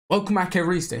Welcome back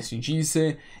everybody, it's DestinysJesus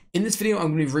here. In this video,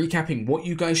 I'm going to be recapping what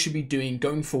you guys should be doing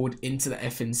going forward into the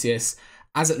FNCS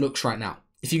as it looks right now.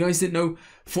 If you guys didn't know,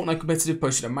 Fortnite Competitive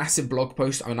posted a massive blog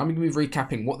post, and I'm going to be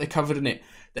recapping what they covered in it.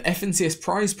 The FNCS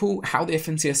prize pool, how the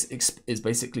FNCS is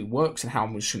basically works, and how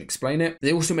I'm just going to explain it.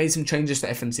 They also made some changes to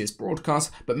FNCS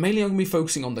broadcast, but mainly I'm going to be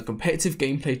focusing on the competitive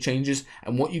gameplay changes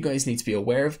and what you guys need to be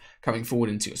aware of coming forward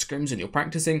into your scrims and your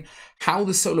practicing, how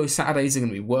the solo Saturdays are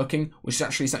going to be working, which is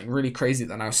actually something really crazy that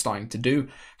they're now starting to do,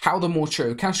 how the more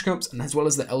trio cash cups, and as well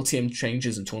as the LTM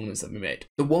changes and tournaments that we made.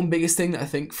 The one biggest thing that I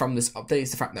think from this update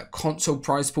is the fact that console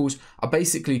prize pools are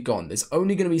basically gone. There's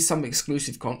only going to be some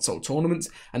exclusive console tournaments,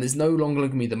 and there's no longer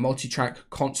going to be the multi-track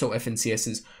console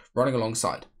FNCSs running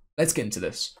alongside. Let's get into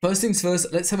this. First things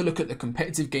first, let's have a look at the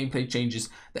competitive gameplay changes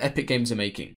that Epic Games are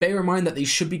making. Bear in mind that these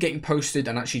should be getting posted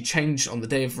and actually changed on the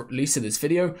day of release of this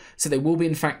video, so they will be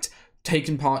in fact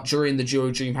taking part during the Duo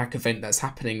DreamHack event that's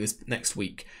happening this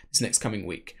next coming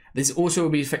week. This also will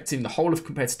be affecting the whole of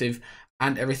competitive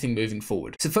and everything moving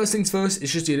forward. So first things first,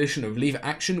 it's just the addition of lever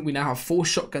action. We now have 4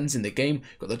 shotguns in the game.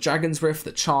 We've got the Dragon's Rift,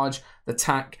 the Charge, the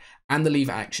Tac, and the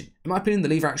lever action. In my opinion, the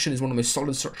lever action is one of the most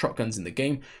solid shotguns in the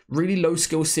game. Really low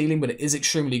skill ceiling, but it is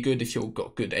extremely good if you've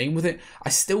got good aim with it. I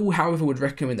still, however, would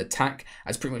recommend the Tac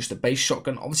as pretty much the base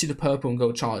shotgun. Obviously, the purple and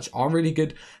gold Charge are really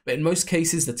good, but in most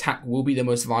cases, the Tac will be the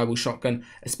most viable shotgun,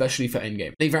 especially for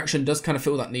endgame. Lever action does kind of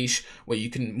fill that niche where you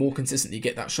can more consistently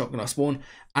get that shotgun off spawn,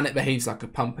 and it behaves like a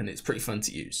pump, and it's pretty fun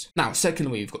to use. Now,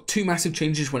 secondly, we've got 2 massive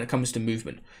changes when it comes to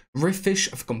movement. Riftfish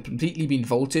have completely been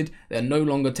vaulted. They're no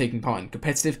longer taking part in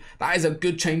competitive. That is a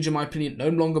good change in my opinion. No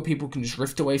longer people can just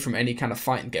rift away from any kind of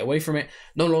fight and get away from it.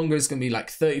 No longer is going to be like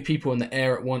 30 people in the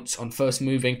air at once on first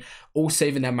moving, all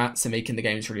saving their mats and making the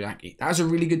games really laggy. That is a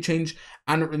really good change,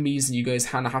 and it means you guys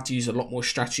kind of have to use a lot more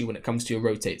strategy when it comes to your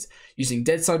rotates. Using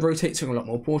dead side rotates are a lot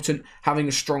more important, having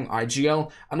a strong IGL,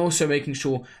 and also making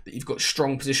sure that you've got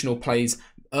strong positional plays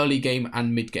early game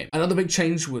and mid game. Another big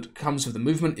change that comes with the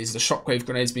movement is the shockwave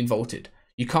grenades being vaulted.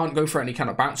 You can't go for any kind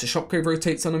of bounce or shockwave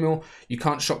rotates anymore. You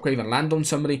can't shockwave and land on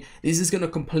somebody. This is going to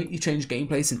completely change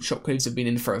gameplay since shockwaves have been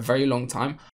in for a very long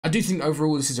time. I do think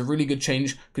overall this is a really good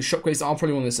change because shockwaves are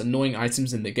probably one of the most annoying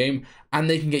items in the game, and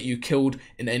they can get you killed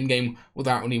in endgame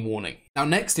without any warning. Now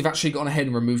next, they've actually gone ahead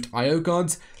and removed IO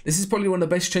guards. This is probably one of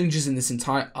the best changes in this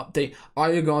entire update.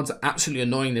 IO guards are absolutely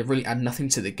annoying. They really add nothing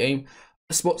to the game.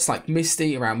 Spots like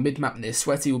Misty around mid-map near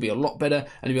Sweaty will be a lot better,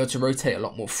 and you'll be able to rotate a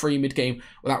lot more free mid-game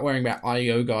without worrying about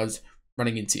IO guards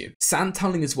running into you. Sand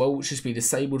tunneling as well, which has been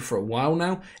disabled for a while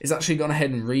now, is actually gone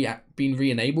ahead and been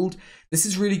re-enabled. This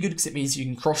is really good because it means you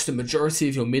can cross the majority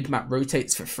of your mid-map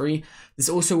rotates for free. This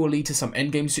also will lead to some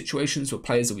endgame situations where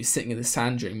players will be sitting in the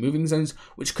sand during moving zones,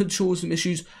 which could cause some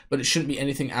issues, but it shouldn't be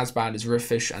anything as bad as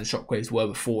Riftfish and Shockwaves were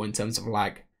before in terms of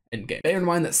lag. Endgame. Bear in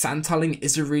mind that sand tunneling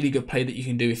is a really good play that you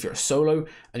can do if you're a solo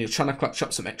and you're trying to clutch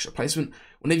up some extra placement.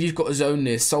 Whenever you've got a zone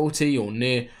near Salty or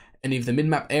near any of the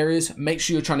mid-map areas, make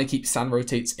sure you're trying to keep sand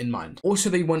rotates in mind.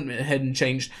 Also, they went ahead and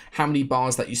changed how many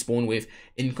bars that you spawn with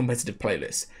in competitive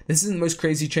playlists. This isn't the most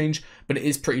crazy change, but it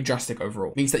is pretty drastic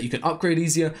overall. It means that you can upgrade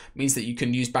easier, means that you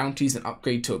can use bounties and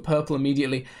upgrade to a purple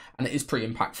immediately, and it is pretty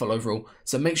impactful overall.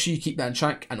 So make sure you keep that in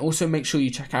check, and also make sure you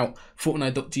check out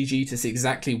Fortnite.gg to see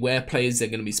exactly where players they're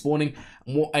going to be spawning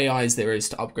and what AIs there is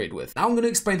to upgrade with. Now I'm going to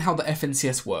explain how the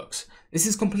FNCS works. This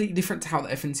is completely different to how the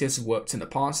FNCS has worked in the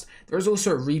past. There is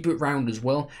also a reboot round as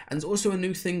well, and there's also a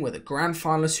new thing where the grand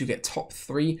finalists who get top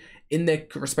 3 in their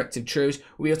respective trios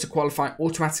will be able to qualify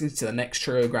automatically to the next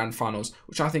trio grand finals,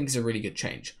 which I think is a really good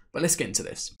change. But let's get into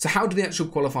this. So how do the actual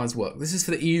qualifiers work? This is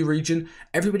for the EU region.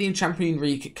 Everybody in Champion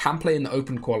League can play in the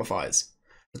open qualifiers.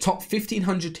 The top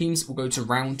 1,500 teams will go to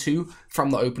round 2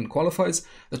 from the open qualifiers.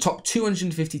 The top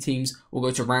 250 teams will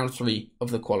go to round 3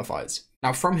 of the qualifiers.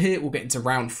 Now from here, we'll get into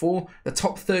round 4. The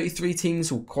top 33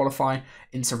 teams will qualify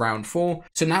into round 4.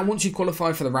 So now once you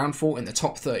qualify for the round 4 in the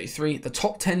top 33, the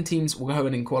top 10 teams will go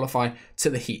ahead and qualify to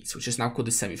the heats, which is now called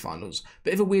the semi-finals.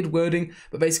 Bit of a weird wording,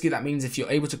 but basically that means if you're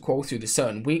able to qual through the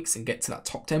certain weeks and get to that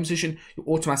top 10 position,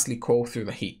 you'll automatically qual through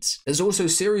the heats. There's also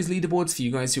series leaderboards for you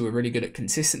guys who are really good at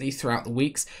consistently throughout the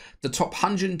weeks. The top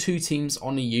 102 teams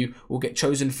on EU will get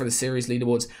chosen for the series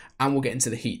leaderboards and will get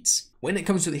into the heats. When it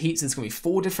comes to the heats, there's going to be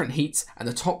 4 different heats, and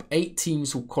the top 8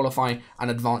 teams will qualify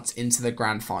and advance into the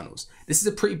grand finals. This is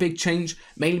a pretty big change,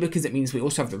 mainly because it means we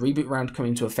also have the reboot round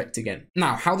coming into effect again.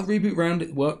 Now, how the reboot round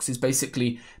works is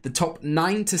basically the top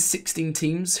 9 to 16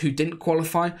 teams who didn't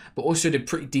qualify, but also did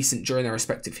pretty decent during their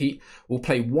respective heat, will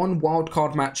play 1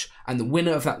 wildcard match, and the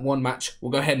winner of that 1 match will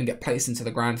go ahead and get placed into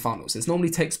the grand finals. This normally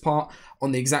takes part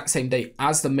on the exact same day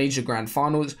as the major grand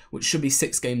finals, which should be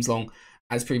 6 games long,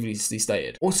 as previously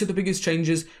stated. Also, the biggest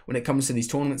changes when it comes to these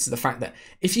tournaments is the fact that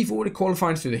if you've already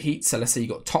qualified through the heats, so let's say you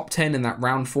got top 10 in that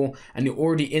round 4 and you're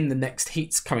already in the next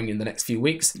heats coming in the next few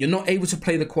weeks, you're not able to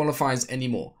play the qualifiers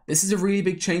anymore. This is a really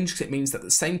big change because it means that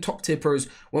the same top tier pros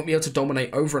won't be able to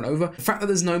dominate over and over. The fact that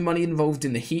there's no money involved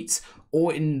in the heats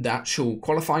or in the actual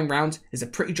qualifying round is a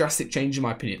pretty drastic change in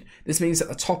my opinion. This means that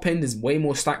the top end is way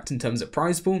more stacked in terms of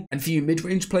prize pool, and for you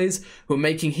mid-range players who are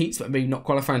making heats but maybe not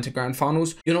qualifying to grand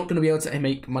finals, you're not going to be able to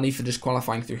make money for just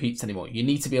qualifying through heats anymore. You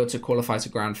need to be able to qualify to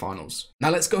grand finals. Now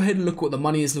let's go ahead and look at what the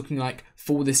money is looking like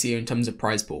for this year in terms of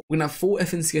prize pool. We're going to have 4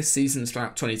 FNCS seasons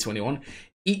throughout 2021.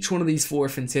 Each one of these 4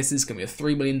 FNCS is going to be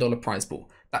a $3 million prize pool.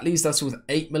 That leaves us with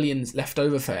 8 million left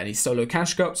over for any solo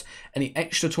cash cups, any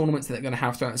extra tournaments that they're going to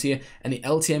have throughout this year, any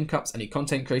LTM cups, any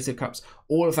content creator cups.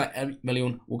 All of that 8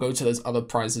 million will go to those other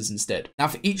prizes instead. Now,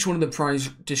 for each one of the prize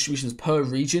distributions per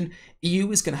region, EU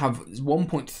is going to have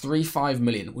 1.35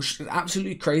 million, which is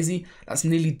absolutely crazy. That's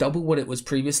nearly double what it was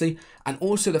previously. And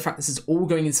also the fact this is all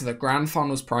going into the grand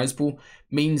finals prize pool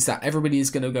means that everybody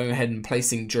is going to go ahead and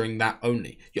placing during that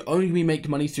only. You're only going to be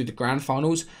making money through the grand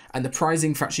finals, and the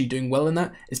prizing for actually doing well in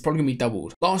that is probably going to be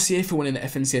doubled. Last year for winning the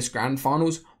FNCS grand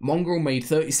finals, Mongrel made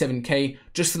 37k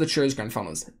just for the Trios grand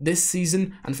finals. This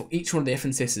season and for each one of the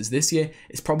FNCSs this year,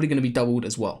 it's probably going to be doubled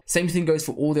as well. Same thing goes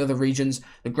for all the other regions.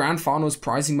 The grand finals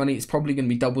prizing money is probably going to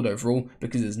be doubled overall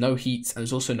because there's no heats and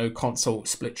there's also no console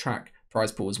split track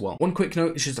prize pool as well. One quick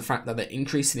note is just the fact that they're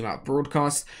increasing the amount of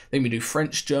broadcasts. They're going to do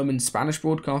French, German, Spanish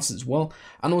broadcasts as well,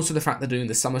 and also the fact they're doing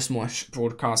the Summer Smash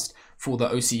broadcast for the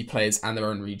OCE players and their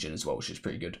own region as well, which is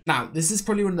pretty good. Now, this is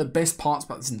probably one of the best parts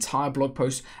about this entire blog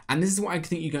post, and this is what I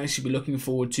think you guys should be looking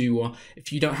forward to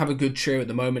if you don't have a good trio at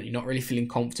the moment, you're not really feeling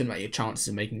confident about your chances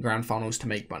of making grand finals to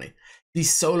make money.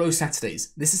 These solo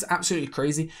Saturdays, this is absolutely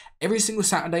crazy. Every single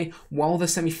Saturday, while the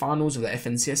semi-finals of the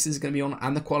FNCS is going to be on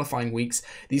and the qualifying weeks,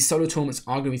 these solo tournaments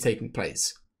are going to be taking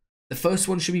place. The first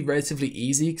one should be relatively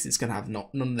easy because it's going to have none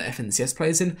of the FNCS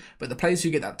players in, but the players who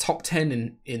get that top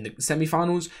 10 in the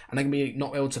semi-finals and they're going to be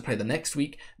not able to play the next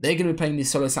week, they're going to be playing these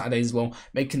solo Saturdays as well,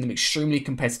 making them extremely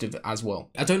competitive as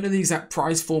well. I don't know the exact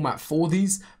prize format for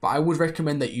these, but I would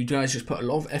recommend that you guys just put a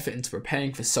lot of effort into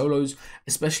preparing for solos,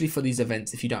 especially for these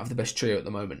events if you don't have the best trio at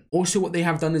the moment. Also, what they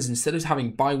have done is instead of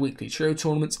having bi-weekly trio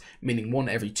tournaments, meaning one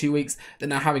every 2 weeks, they're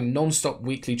now having non-stop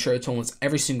weekly trio tournaments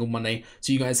every single Monday,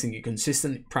 so you guys can get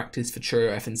consistent practice for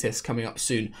trio FNCS coming up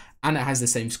soon, and it has the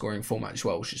same scoring format as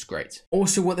well, which is great.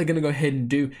 Also, what they're going to go ahead and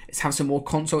do is have some more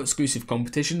console exclusive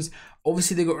competitions.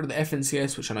 Obviously, they got rid of the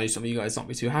FNCS, which I know some of you guys not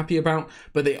be too happy about,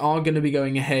 but they are going to be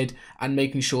going ahead and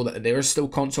making sure that there are still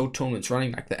console tournaments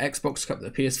running, like the Xbox Cup, the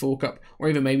PS4 Cup, or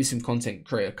even maybe some content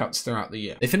creator cups throughout the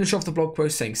year. They finish off the blog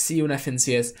post saying, "See you in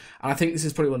FNCS," and I think this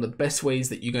is probably one of the best ways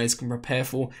that you guys can prepare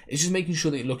for, is just making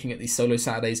sure that you're looking at these solo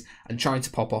Saturdays and trying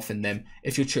to pop off in them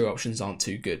if your trio options aren't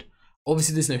too good.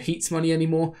 Obviously, there's no heats money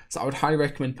anymore, so I would highly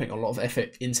recommend putting a lot of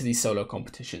effort into these solo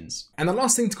competitions. And the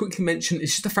last thing to quickly mention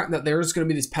is just the fact that there is going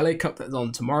to be this Pele Cup that's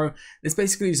on tomorrow. This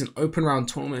basically is an open round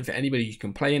tournament for anybody you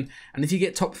can play in, and if you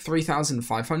get top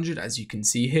 3,500, as you can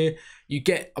see here, you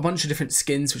get a bunch of different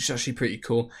skins, which is actually pretty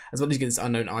cool, as well as you get this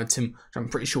unknown item, which I'm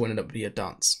pretty sure will end up being a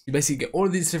dance. You basically get all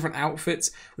of these different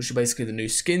outfits, which are basically the new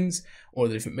skins, all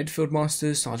the different midfield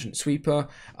masters, sergeant sweeper,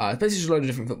 basically just a load of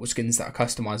different football skins that are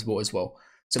customizable as well.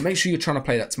 So make sure you're trying to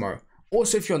play that tomorrow.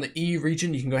 Also, if you're on the EU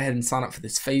region, you can go ahead and sign up for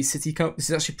this FaZe City Cup. This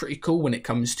is actually pretty cool when it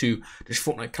comes to just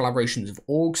Fortnite collaborations of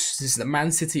orgs. This is the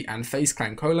Man City and FaZe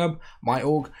Clan collab, my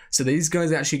org. So these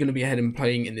guys are actually going to be ahead and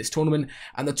playing in this tournament.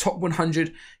 And the top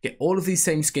 100 get all of these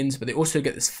same skins, but they also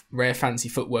get this rare fancy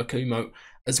footwork emote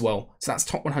as well. So that's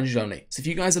top 100 only. So if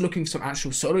you guys are looking for some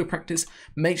actual solo practice,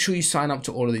 make sure you sign up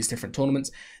to all of these different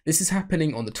tournaments. This is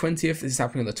happening on the 20th. This is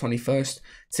happening on the 21st.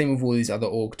 Same with all these other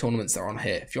org tournaments that are on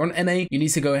here. If you're on NA, you need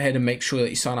to go ahead and make sure that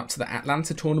you sign up to the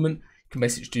Atlanta tournament. You can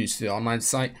basically do this to the online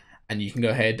site, and you can go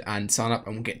ahead and sign up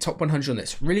and we'll get top 100 on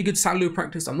this. Really good solo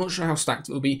practice. I'm not sure how stacked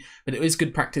it will be, but it is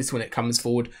good practice when it comes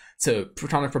forward to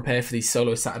trying to prepare for these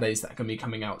solo Saturdays that are going to be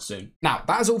coming out soon. Now,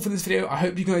 that is all for this video. I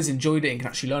hope you guys enjoyed it and can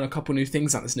actually learn a couple new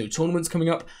things like this new tournaments coming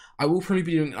up. I will probably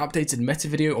be doing an updated meta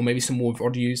video or maybe some more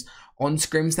reviews on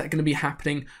scrims that are going to be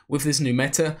happening with this new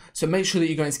meta. So make sure that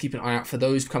you guys keep an eye out for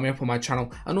those coming up on my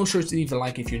channel, and also leave a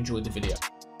like if you enjoyed the video.